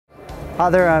Hi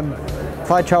there, I'm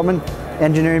Clyde Troutman,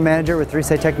 Engineering Manager with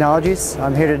 3Say Technologies.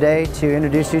 I'm here today to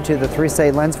introduce you to the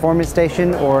 3Say Lens Forming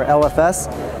Station, or LFS.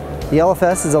 The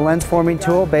LFS is a lens forming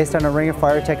tool based on a ring of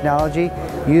fire technology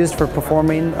used for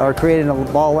performing or creating a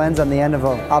ball lens on the end of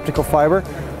an optical fiber.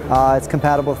 It's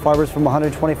compatible with fibers from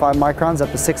 125 microns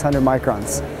up to 600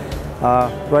 microns.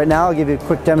 Right now I'll give you a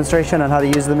quick demonstration on how to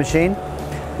use the machine.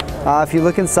 If you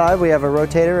look inside, we have a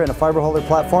rotator and a fiber holder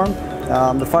platform.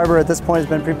 The fiber at this point has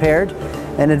been prepared.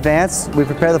 In advance, we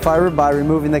prepare the fiber by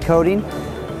removing the coating,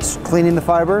 cleaning the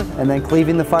fiber, and then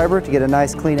cleaving the fiber to get a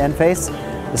nice clean end face.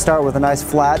 We start with a nice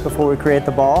flat before we create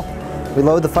the ball. We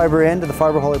load the fiber into the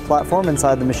fiber holder platform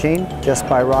inside the machine just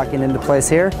by rocking into place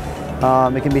here.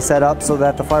 It can be set up so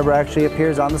that the fiber actually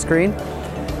appears on the screen.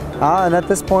 And at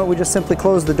this point, we just simply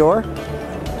close the door.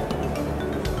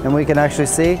 And we can actually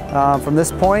see from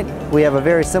this point, we have a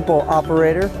very simple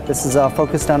operator. This is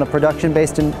focused on a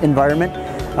production-based environment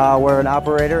where an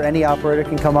operator, any operator,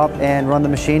 can come up and run the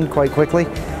machine quite quickly.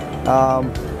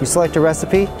 You select a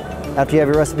recipe. After you have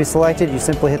your recipe selected, you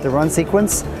simply hit the run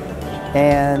sequence,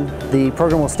 and the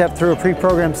program will step through a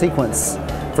pre-programmed sequence.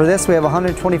 For this, we have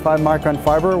 125 micron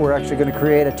fiber. We're actually going to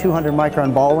create a 200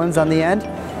 micron ball lens on the end.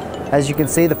 As you can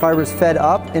see, the fiber is fed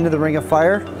up into the ring of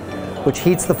fire, which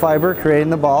heats the fiber, creating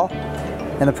the ball.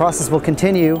 And the process will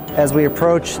continue as we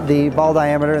approach the ball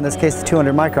diameter, in this case the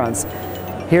 200 microns.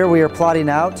 Here we are plotting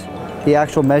out the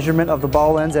actual measurement of the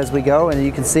ball lens as we go, and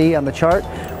you can see on the chart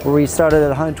where we started at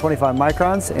 125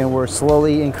 microns and we're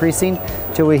slowly increasing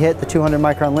till we hit the 200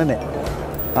 micron limit.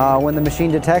 When the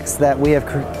machine detects that we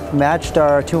have matched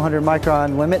our 200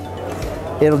 micron limit,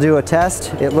 it'll do a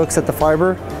test. It looks at the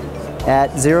fiber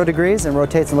at 0 degrees and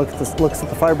rotates and looks at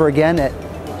the fiber again at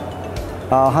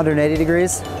 180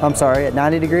 degrees, at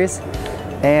 90 degrees,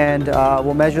 and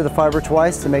we'll measure the fiber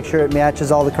twice to make sure it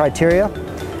matches all the criteria.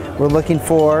 We're looking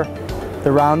for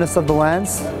the roundness of the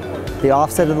lens, the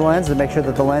offset of the lens, to make sure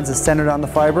that the lens is centered on the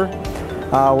fiber.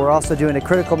 We're also doing a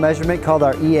critical measurement called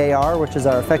our EAR, which is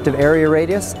our effective area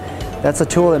radius. That's a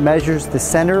tool that measures the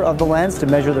center of the lens to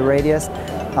measure the radius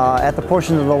at the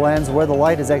portion of the lens where the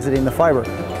light is exiting the fiber.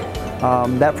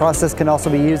 That process can also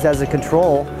be used as a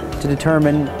control to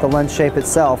determine the lens shape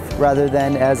itself rather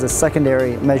than as a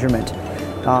secondary measurement.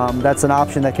 That's an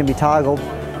option that can be toggled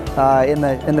in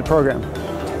the program.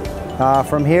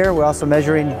 From here, we're also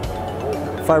measuring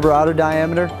fiber outer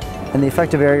diameter and the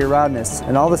effective area roundness.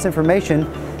 And all this information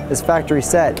is factory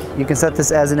set. You can set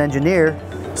this as an engineer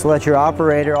so that your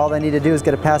operator, all they need to do is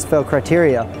get a pass-fail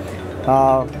criteria.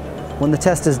 When the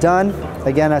test is done,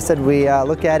 again, I said we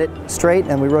look at it straight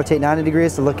and we rotate 90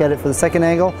 degrees to look at it for the second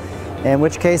angle, in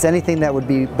which case anything that would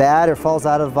be bad or falls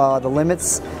out of the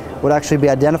limits would actually be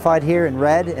identified here in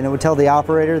red, and it would tell the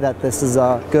operator that this is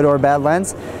a good or bad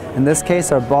lens. In this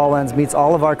case, our ball lens meets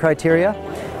all of our criteria.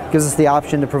 It gives us the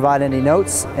option to provide any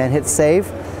notes and hit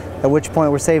save, at which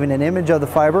point we're saving an image of the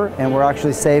fiber, and we're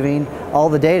actually saving all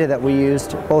the data that we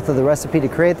used, both of the recipe to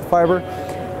create the fiber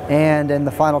and in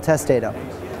the final test data.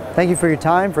 Thank you for your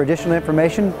time. For additional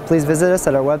information, please visit us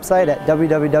at our website at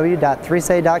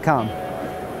www.3say.com.